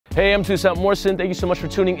Hey, I'm Toussaint Morrison. Thank you so much for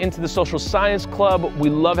tuning into the Social Science Club. We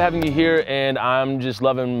love having you here, and I'm just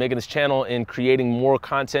loving making this channel and creating more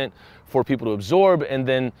content for people to absorb and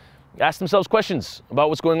then ask themselves questions about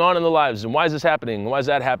what's going on in their lives and why is this happening, and why is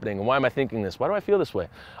that happening, and why am I thinking this? Why do I feel this way?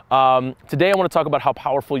 Today I want to talk about how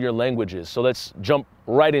powerful your language is, so let's jump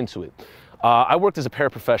right into it. I worked as a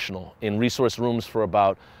paraprofessional in resource rooms for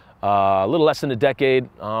about a little less than a decade.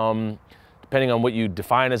 Depending on what you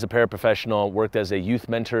define as a paraprofessional, worked as a youth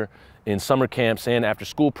mentor in summer camps and after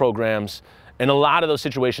school programs. And a lot of those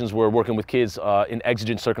situations were working with kids in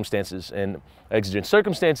exigent circumstances. And exigent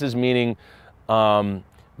circumstances meaning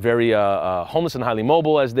very homeless and highly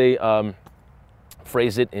mobile, as they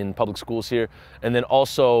phrase it in public schools here. And then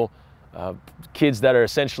also kids that are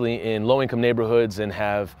essentially in low-income neighborhoods and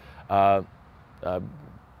have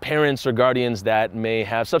parents or guardians that may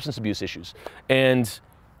have substance abuse issues. And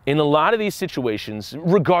in a lot of these situations,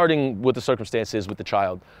 regarding what the circumstance is with the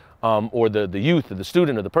child or the youth or the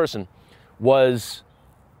student or the person, was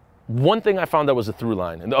one thing I found that was a through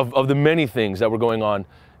line, and of the many things that were going on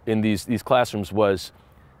in these classrooms, was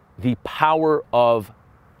the power of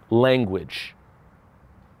language.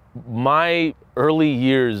 My early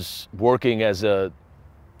years working as a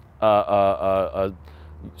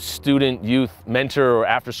student, youth mentor, or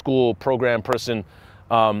after school program person,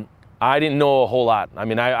 I didn't know a whole lot. I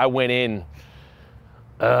mean, I went in,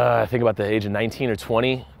 I think about the age of 19 or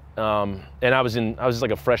 20, and I was just like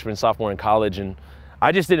a freshman, sophomore in college, and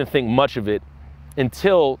I just didn't think much of it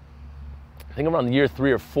until I think around year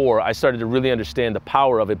 3 or 4, I started to really understand the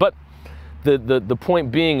power of it. But the point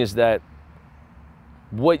being is that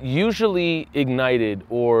what usually ignited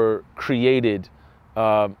or created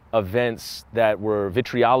events that were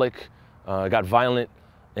vitriolic, got violent,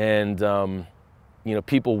 and you know,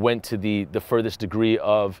 people went to the furthest degree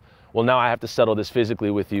of, well, now I have to settle this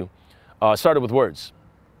physically with you. Started with words.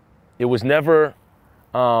 It was never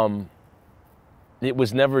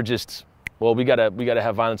just, well, we gotta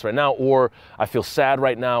have violence right now, or I feel sad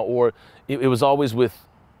right now, or it was always with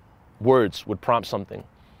words would prompt something.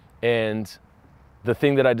 And the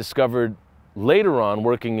thing that I discovered later on,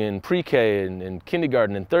 working in pre-K and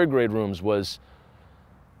kindergarten and third grade rooms, was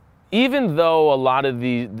even though a lot of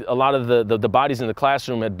the bodies in the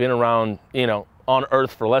classroom had been around, you know, on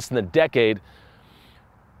Earth for less than a decade,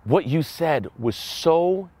 what you said was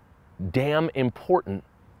so damn important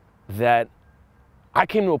that I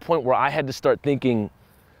came to a point where I had to start thinking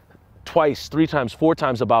twice, 3 times, 4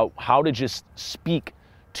 times about how to just speak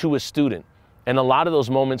to a student. And a lot of those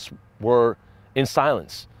moments were in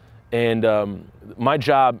silence. And my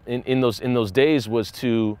job in those days was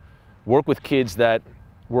to work with kids that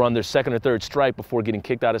were on their 2nd or 3rd strike before getting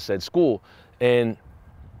kicked out of said school. And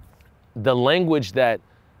the language that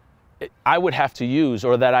I would have to use,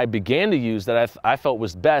 or that I began to use, that I felt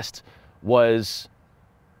was best, was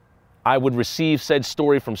I would receive said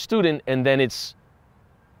story from student, and then it's,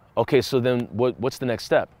 okay, so then what's the next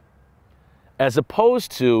step? As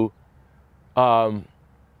opposed to a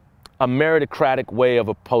meritocratic way of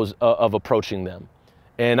approaching them.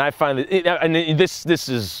 And I find that,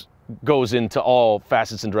 this goes into all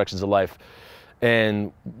facets and directions of life.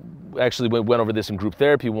 And actually we went over this in group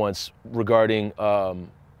therapy once regarding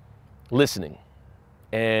listening.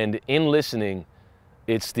 And in listening,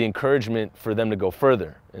 it's the encouragement for them to go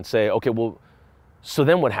further and say, okay, well, so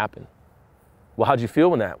then what happened? Well, how'd you feel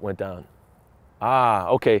when that went down? Ah,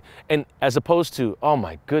 okay. And as opposed to, oh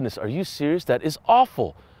my goodness, are you serious? That is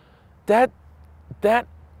awful. That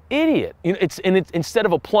idiot. You know, it's instead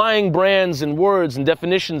of applying brands and words and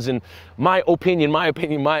definitions and my opinion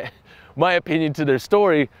to their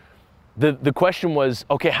story, the question was,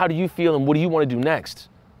 okay, how do you feel and what do you want to do next?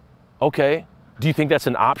 Okay, do you think that's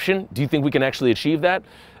an option? Do you think we can actually achieve that?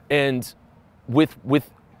 And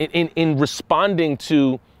in responding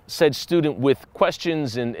to said student with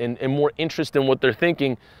questions and more interest in what they're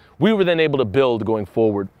thinking, we were then able to build going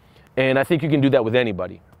forward. And I think you can do that with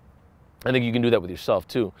anybody. I think you can do that with yourself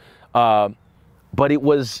too. But it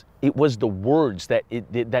was the words that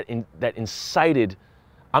incited.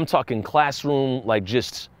 I'm talking classroom, like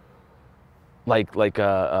just like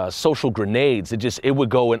social grenades. It would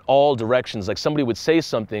go in all directions. Like somebody would say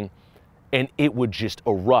something, and it would just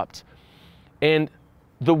erupt. And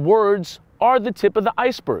the words are the tip of the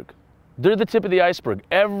iceberg. They're the tip of the iceberg.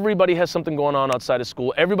 Everybody has something going on outside of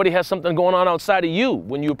school. Everybody has something going on outside of you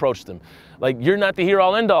when you approach them. Like, you're not the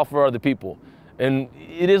here-all end-all for other people. And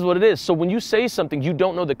it is what it is. So when you say something, you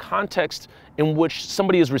don't know the context in which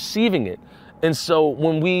somebody is receiving it. And so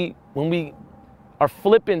when we are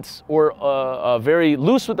flippant or very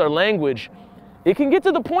loose with our language, it can get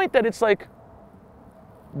to the point that it's like,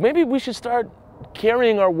 maybe we should start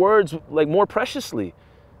carrying our words like more preciously,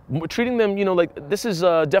 treating them, you know, like this is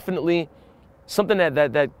definitely something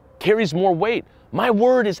that carries more weight. My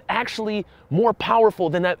word is actually more powerful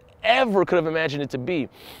than I ever could have imagined it to be.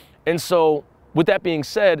 And so with that being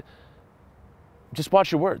said, just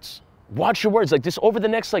watch your words. Watch your words. Like just over the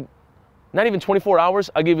next, like, not even 24 hours,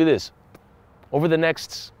 I'll give you this. Over the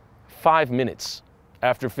next 5 minutes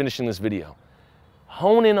after finishing this video,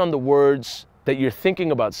 hone in on the words that you're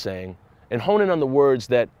thinking about saying, and hone in on the words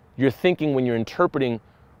that you're thinking when you're interpreting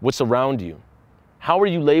what's around you. How are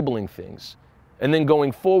you labeling things? And then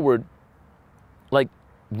going forward, like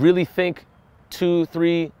really think 2,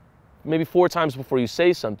 3, maybe 4 times before you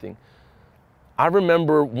say something. I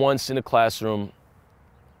remember once in a classroom,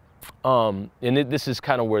 this is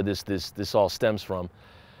kind of where this all stems from.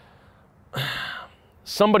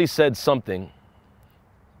 Somebody said something,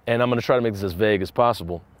 and I'm going to try to make this as vague as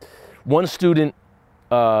possible. One student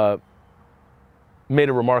made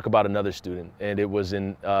a remark about another student, and it was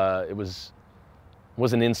an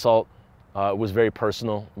insult. It was very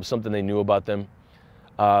personal. It was something they knew about them.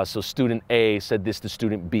 So student A said this to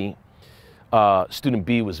student B. Student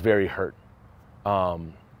B was very hurt,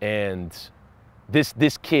 and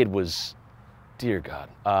this kid was, dear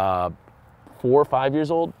God, 4 or 5 years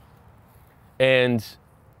old, and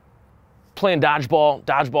playing dodgeball.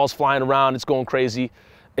 Dodgeball's flying around. It's going crazy,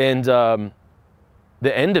 and the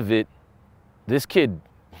end of it, this kid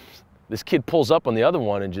pulls up on the other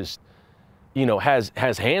one and just, you know, has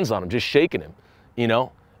hands on him, just shaking him, you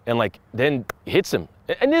know, and like then hits him.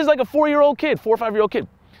 And there's like a 4-year-old kid, 4 or 5-year-old kid.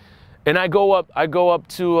 And I go up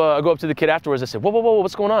to the kid afterwards. I said, whoa,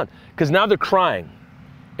 what's going on? Because now they're crying.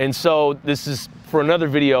 And so this is for another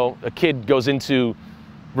video. A kid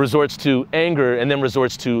resorts to anger and then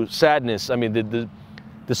resorts to sadness. I mean,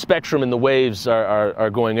 the spectrum and the waves are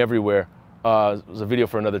going everywhere. It was a video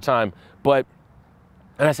for another time. And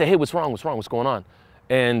I say, hey, what's wrong? What's going on?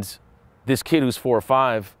 And this kid who's 4 or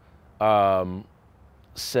 5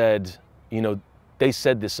 said, you know, they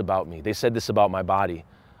said this about me. They said this about my body.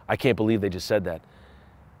 I can't believe they just said that.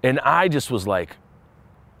 And I just was like,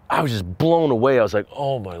 I was just blown away. I was like,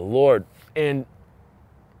 oh my Lord. And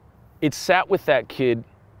it sat with that kid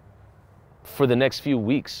for the next few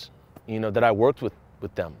weeks, you know, that I worked with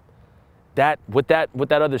them. What that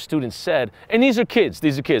other student said, and these are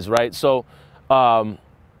kids, right? So,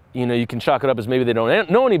 you know, you can chalk it up as maybe they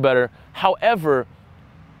don't know any better. However,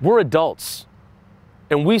 we're adults,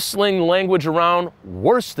 and we sling language around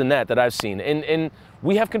worse than that I've seen, and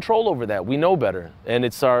we have control over that. We know better, and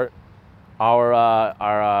it's our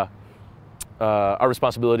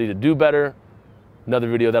responsibility to do better. Another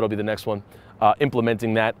video, that'll be the next one,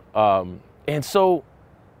 implementing that. And so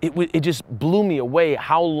it just blew me away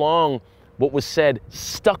how long what was said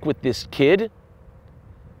stuck with this kid,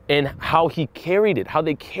 and how he carried it, how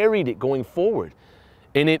they carried it going forward.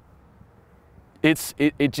 And it's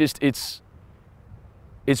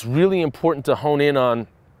really important to hone in on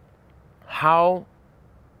how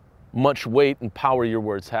much weight and power your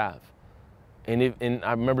words have. And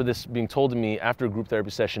I remember this being told to me after a group therapy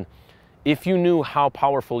session. If you knew how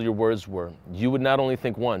powerful your words were, you would not only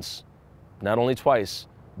think once, not only twice,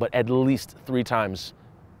 but at least 3 times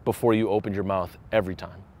before you opened your mouth every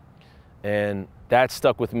time. And that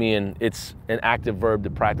stuck with me, and it's an active verb to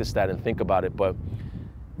practice that and think about it. But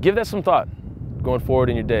give that some thought going forward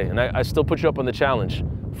in your day. And I still put you up on the challenge.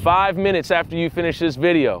 5 minutes after you finish this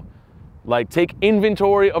video, like take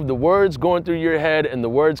inventory of the words going through your head and the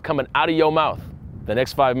words coming out of your mouth the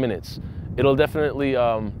next 5 minutes. It'll definitely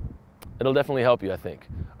help you, I think.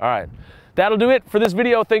 All right, that'll do it for this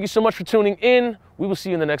video. Thank you so much for tuning in. We will see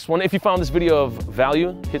you in the next one. If you found this video of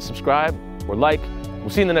value, hit subscribe or like. We'll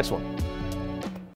see you in the next one.